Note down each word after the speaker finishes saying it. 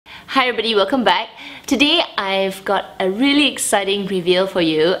Hi everybody, welcome back. Today I've got a really exciting reveal for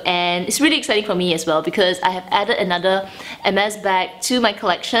you, and it's really exciting for me as well because I have added another Hermes bag to my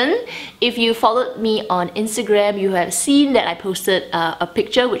collection. If you followed me on Instagram, you have seen that I posted a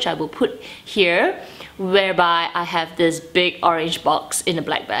picture which I will put here, whereby I have this big orange box in a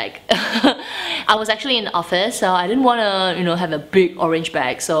black bag. I was actually in the office, so I didn't want to, have a big orange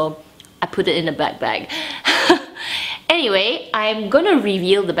bag, so I put it in a black bag. Anyway, I'm gonna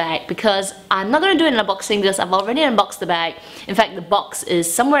reveal the bag because I'm not gonna do an unboxing because I've already unboxed the bag. In fact, the box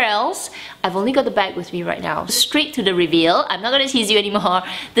is somewhere else. I've only got the bag with me right now. Straight to the reveal. I'm not gonna tease you anymore.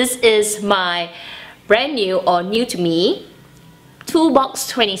 This is my brand new or new to me Toolbox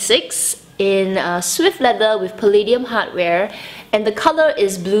 26 in Swift leather with palladium hardware, and the color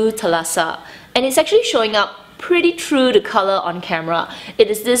is blue thalassa, and it's actually showing up pretty true to color on camera. It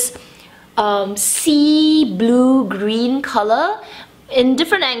is this sea blue green color. In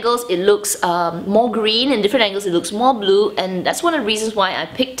different angles it looks more green, in different angles it looks more blue, and that's one of the reasons why I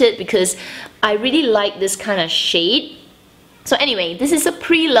picked it, because I really like this kind of shade. So anyway, this is a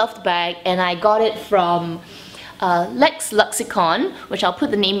pre-loved bag and I got it from Lex Lexicon, which I'll put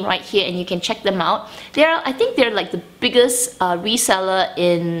the name right here and you can check them out. I think they're like the biggest reseller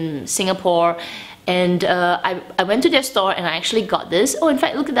in Singapore, and I went to their store and I actually got this. Oh, in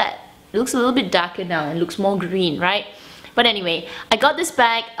fact, look at that. It looks a little bit darker now and looks more green, right? But anyway, I got this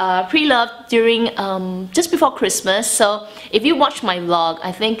bag pre-loved during just before Christmas. So if you watch my vlog,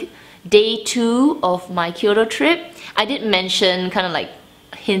 I think day 2 of my Kyoto trip, I did mention, kind of like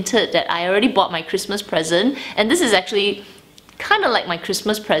hinted that I already bought my Christmas present, and this is actually kind of like my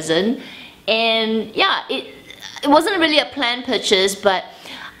Christmas present. And yeah, it wasn't really a planned purchase, but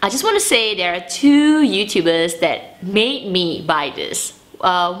I just want to say there are 2 YouTubers that made me buy this.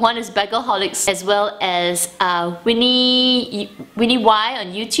 One is Bagaholics as well as Winnie Y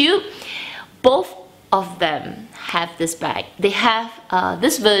on YouTube. Both of them have this bag. They have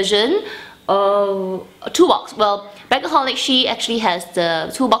this version of a toolbox. Well, Bagaholic, she actually has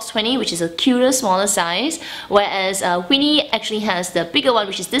the Toolbox 20, which is a cuter, smaller size, whereas Winnie actually has the bigger one,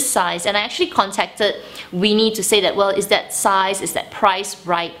 which is this size. And I actually contacted Winnie to say that, well, is that size, is that price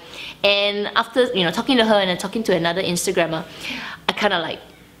right? And after talking to her and then talking to another Instagrammer, I kind of like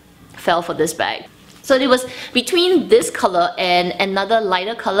fell for this bag. So it was between this color and another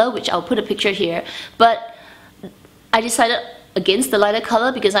lighter color, which I'll put a picture here, but I decided against the lighter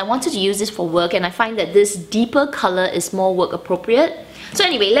color because I wanted to use this for work, and I find that this deeper color is more work appropriate. So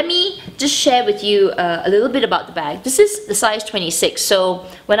anyway, let me just share with you a little bit about the bag. This is the size 26, so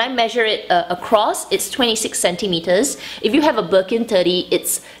when I measure it across, it's 26 centimeters. If you have a Birkin 30,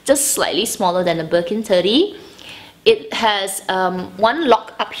 it's just slightly smaller than a Birkin 30. It has one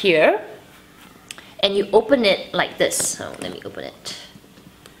lock up here, and you open it like this. So let me open it.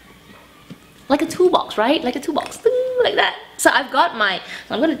 Like a toolbox, right? Like a toolbox, like that. So I've got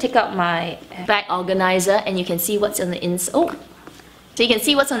I'm going to take out my bag organizer, and you can see what's on the inside. Oh, so you can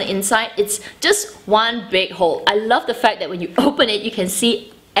see what's on the inside. It's just one big hole. I love the fact that when you open it, you can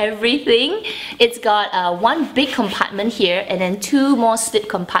see everything. It's got one big compartment here and then 2 more slip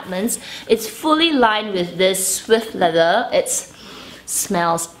compartments. It's fully lined with this Swift leather. It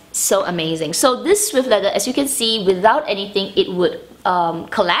smells so amazing. So this Swift leather, as you can see, without anything it would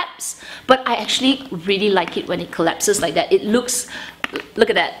collapse, but I actually really like it when it collapses like that. It looks, look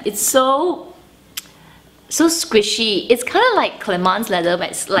at that, it's so squishy. It's kind of like Clement's leather, but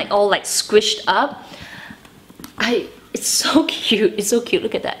it's like all like squished up. It's so cute. It's so cute.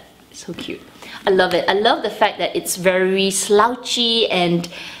 Look at that. It's so cute. I love it. I love the fact that it's very slouchy, and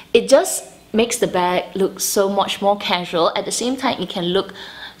it just makes the bag look so much more casual. At the same time, it can look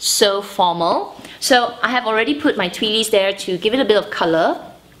so formal. So I have already put my tweelies there to give it a bit of color.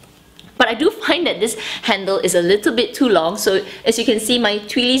 But I do find that this handle is a little bit too long. So as you can see, my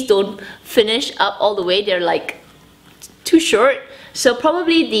tweelies don't finish up all the way. They're like too short. So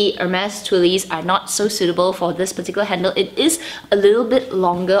probably the Hermes tweelies are not so suitable for this particular handle. It is a little bit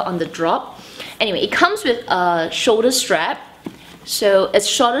longer on the drop. Anyway, it comes with a shoulder strap. So it's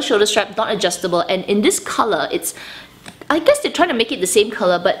shorter shoulder strap, not adjustable. And in this color, I guess they're trying to make it the same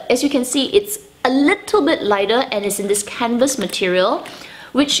color, but as you can see, it's a little bit lighter and it's in this canvas material,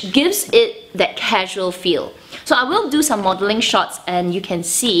 which gives it that casual feel. So I will do some modeling shots, and you can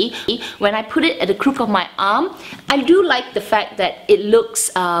see when I put it at the crook of my arm, I do like the fact that it looks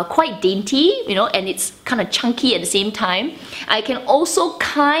quite dainty, and it's kind of chunky at the same time. I can also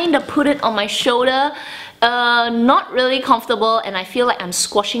kind of put it on my shoulder, not really comfortable, and I feel like I'm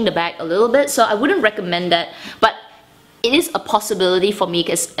squashing the bag a little bit, so I wouldn't recommend that. But it is a possibility for me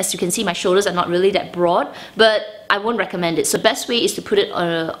because, as you can see, my shoulders are not really that broad, but I won't recommend it. So the best way is to put it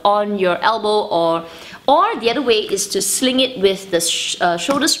on your elbow, or the other way is to sling it with the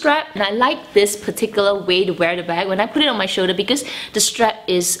shoulder strap. And I like this particular way to wear the bag. When I put it on my shoulder, because the strap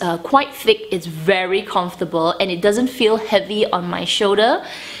is quite thick, it's very comfortable and it doesn't feel heavy on my shoulder.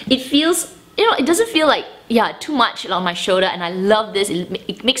 It feels, you know, it doesn't feel like, yeah, too much on my shoulder, and I love this.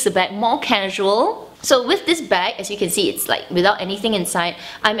 It makes the bag more casual. So with this bag, as you can see, it's like without anything inside.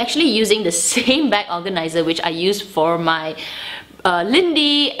 I'm actually using the same bag organizer which I use for my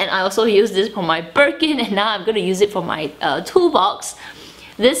Lindy, and I also use this for my Birkin, and now I'm going to use it for my toolbox.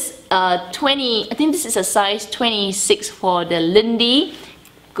 This I think this is a size 26 for the Lindy.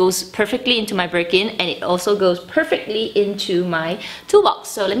 Goes perfectly into my Birkin, and it also goes perfectly into my toolbox.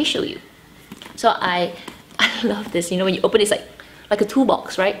 So let me show you. So I love this. You know, when you open it, it's like a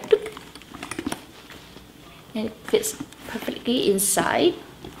toolbox, right? And it fits perfectly inside.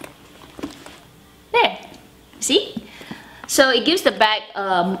 There, see? So it gives the bag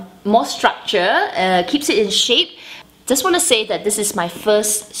more structure, keeps it in shape. Just want to say that this is my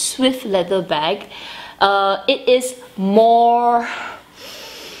first Swift leather bag. It is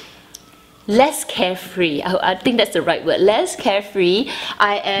less carefree. I think that's the right word. Less carefree.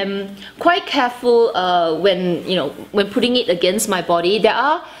 I am quite careful when putting it against my body. There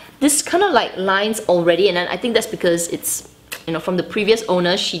are this kind of like lines already, and I think that's because it's, you know, from the previous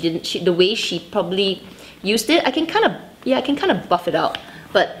owner. The way she probably used it, I can kind of buff it out,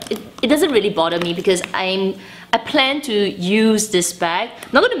 but it doesn't really bother me because I plan to use this bag. I'm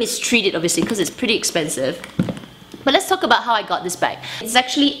not going to mistreat it, obviously, because it's pretty expensive. But let's talk about how I got this bag. It's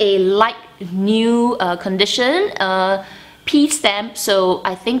actually a light new condition, P stamp, so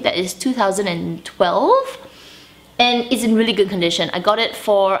I think that is 2012. And it's in really good condition. I got it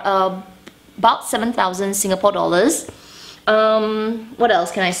for about 7,000 Singapore dollars. What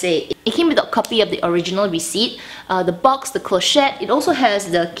else can I say? It came with a copy of the original receipt, the box, the clochette. It also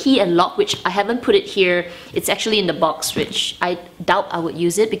has the key and lock, which I haven't put it here. It's actually in the box, which I doubt I would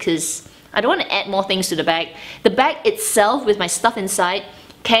use it because I don't want to add more things to the bag. The bag itself, with my stuff inside,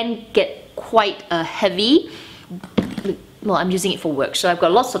 can get quite heavy. Well, I'm using it for work, so I've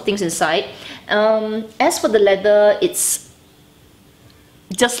got lots of things inside. As for the leather, it's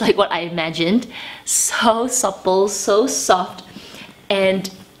just like what I imagined. So supple, so soft, and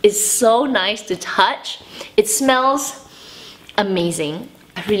it's so nice to touch. It smells amazing.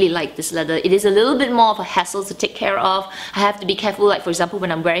 I really like this leather. It is a little bit more of a hassle to take care of. I have to be careful, like for example when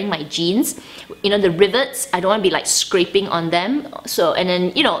I'm wearing my jeans, you know, the rivets, I don't want to be like scraping on them. So, and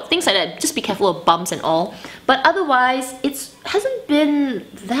then, you know, things like that, just be careful of bumps and all. But otherwise, it hasn't been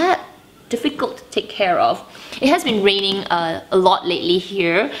that difficult to take care of. It has been raining a lot lately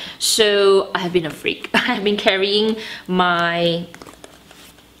here, so I have been a freak. I have been carrying my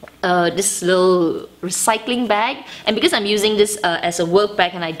this little recycling bag, and because I'm using this as a work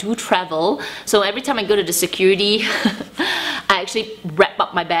bag and I do travel, so every time I go to the security I actually wrap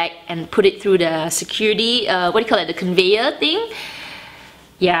up my bag and put it through the security, what do you call it, the conveyor thing.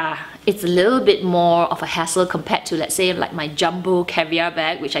 Yeah, it's a little bit more of a hassle compared to, let's say, like my jumbo caviar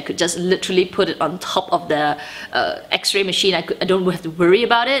bag, which I could just literally put it on top of the x-ray machine. I don't have to worry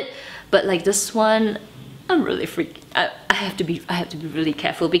about it. But like this one, I'm really freaking. I have to be really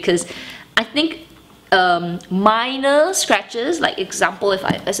careful because I think minor scratches, like example, if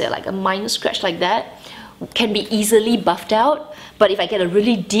I say like a minor scratch like that, can be easily buffed out. But if I get a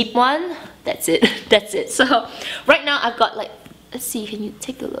really deep one, that's it. That's it. So right now I've got like, let's see, can you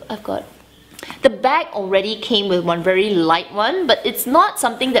take a look? I've got the bag already came with one very light one, but it's not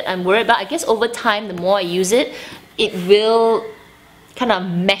something that I'm worried about. I guess over time, the more I use it, it will kind of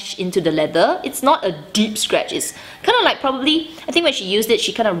mesh into the leather. It's not a deep scratch. It's kind of like probably, I think when she used it,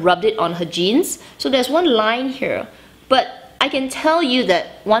 she kind of rubbed it on her jeans. So there's one line here. But I can tell you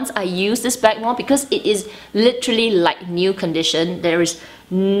that once I use this bag more, because it is literally like new condition, there is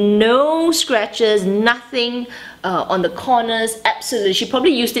no scratches, nothing on the corners, absolutely. She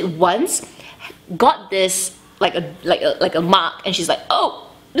probably used it once, got this like a mark, and she's like, oh,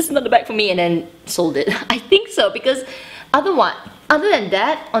 this is not the bag for me, and then sold it. I think so, because other than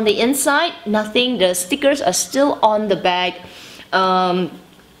that, on the inside, nothing. The stickers are still on the bag. The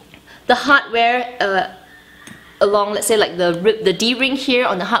hardware along, let's say like the D-ring here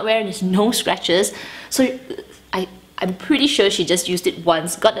on the hardware, there's no scratches. So I'm pretty sure she just used it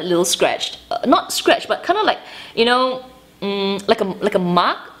once, got a little scratched. Not scratched, but kind of like, you know, like a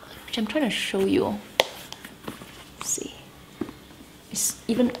mark, which I'm trying to show you. Let's see. It's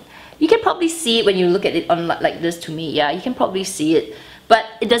even, you can probably see it when you look at it on like this to me. Yeah, you can probably see it. But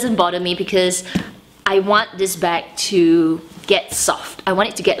it doesn't bother me because I want this bag to get soft. I want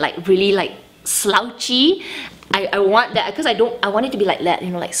it to get like really like slouchy. I want that because I want it to be like that,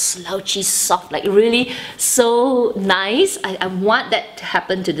 you know, like slouchy, soft, like really so nice. I want that to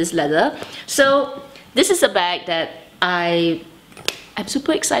happen to this leather. So this is a bag that I'm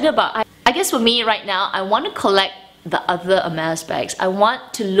super excited about. I guess for me right now, I want to collect the other Hermes bags. I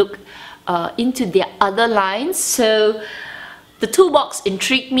want to look into their other lines. So the toolbox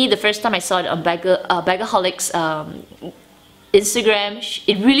intrigued me the first time I saw it on Bagaholics Instagram.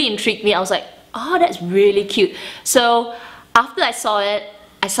 It really intrigued me. I was like, oh, that's really cute. So after I saw it,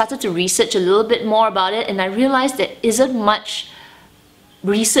 I started to research a little bit more about it, and I realized there isn't much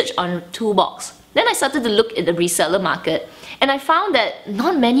research on toolbox. Then I started to look at the reseller market, and I found that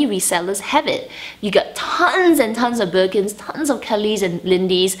not many resellers have it. You got tons and tons of Birkins, tons of Kellys and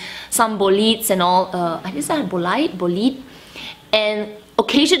Lindys, some Bolides and all. Is that a Bolide? And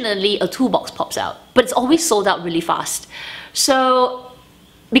occasionally a toolbox pops out, but it's always sold out really fast. So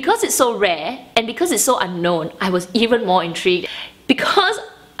because it's so rare and because it's so unknown, I was even more intrigued. Because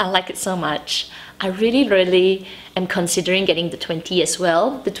I like it so much, I really am considering getting the 20 as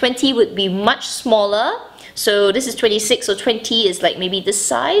well. The 20 would be much smaller. So this is 26, so 20 is like maybe this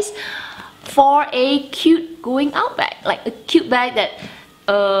size for a cute going out bag. Like a cute bag that,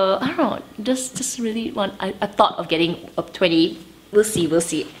 I don't know, just really want, I thought of getting a 20. We'll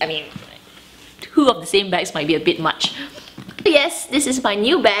see. I mean, two of the same bags might be a bit much. Yes, this is my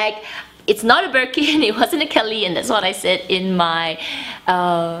new bag. It's not a Birkin, it wasn't a Kelly, and that's what I said in my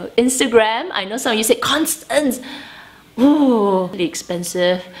Instagram. I know some of you say, Constance! Ooh, really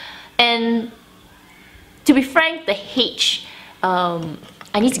expensive. And to be frank, the H,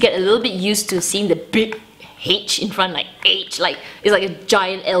 I need to get a little bit used to seeing the big H in front, like H, like it's like a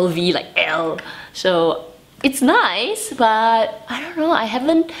giant LV, like L. So it's nice, but I don't know, I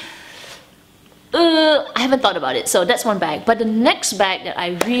haven't thought about it. So that's one bag. But the next bag that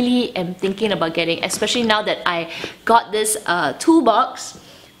I really am thinking about getting, especially now that I got this toolbox,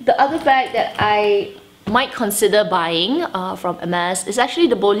 the other bag that I might consider buying from Hermes is actually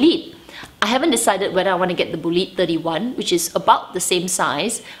the Bolide. I haven't decided whether I want to get the Bolide 31, which is about the same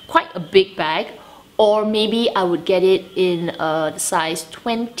size, quite a big bag, or maybe I would get it in the size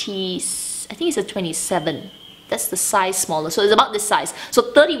 20, I think it's a 27. That's the size smaller, so it's about this size.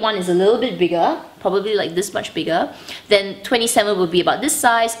 So 31 is a little bit bigger, probably like this much bigger. Then 27 would be about this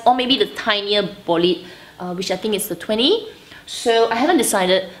size, or maybe the tinier Bolide, which I think is the 20. So I haven't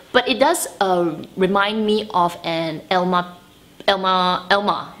decided, but it does remind me of an Elma,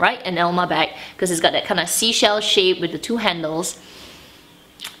 right? An Elma bag, because it's got that kind of seashell shape with the two handles.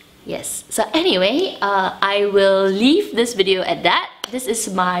 Yes, so anyway, I will leave this video at that. This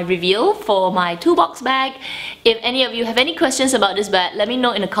is my reveal for my toolbox bag. If any of you have any questions about this bag, let me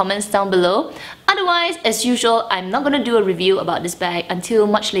know in the comments down below. Otherwise, as usual, I'm not going to do a review about this bag until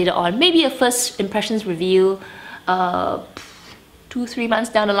much later on. Maybe a first impressions review 2-3 months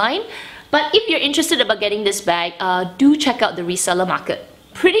down the line. But if you're interested about getting this bag, do check out the reseller market.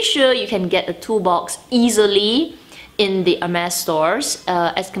 Pretty sure you can get a toolbox easily in the Hermes stores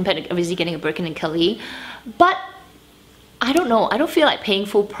as compared to obviously getting a Birkin and Kelly. But I don't know, I don't feel like paying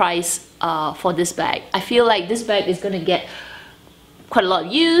full price for this bag. I feel like this bag is going to get quite a lot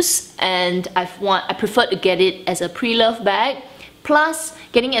of use, and I prefer to get it as a pre-loved bag. Plus,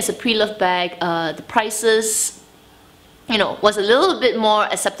 getting it as a pre-loved bag, the prices, you know, was a little bit more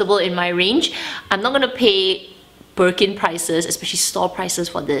acceptable in my range. I'm not going to pay Birkin prices, especially store prices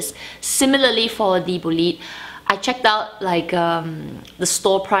for this. Similarly for the Bolide, I checked out like the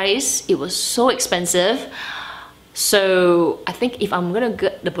store price. It was so expensive. So I think if I'm gonna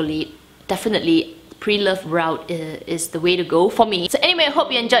get the Bolide, definitely pre-loved route is the way to go for me. So anyway, I hope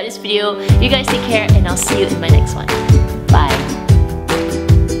you enjoyed this video. You guys take care, and I'll see you in my next one.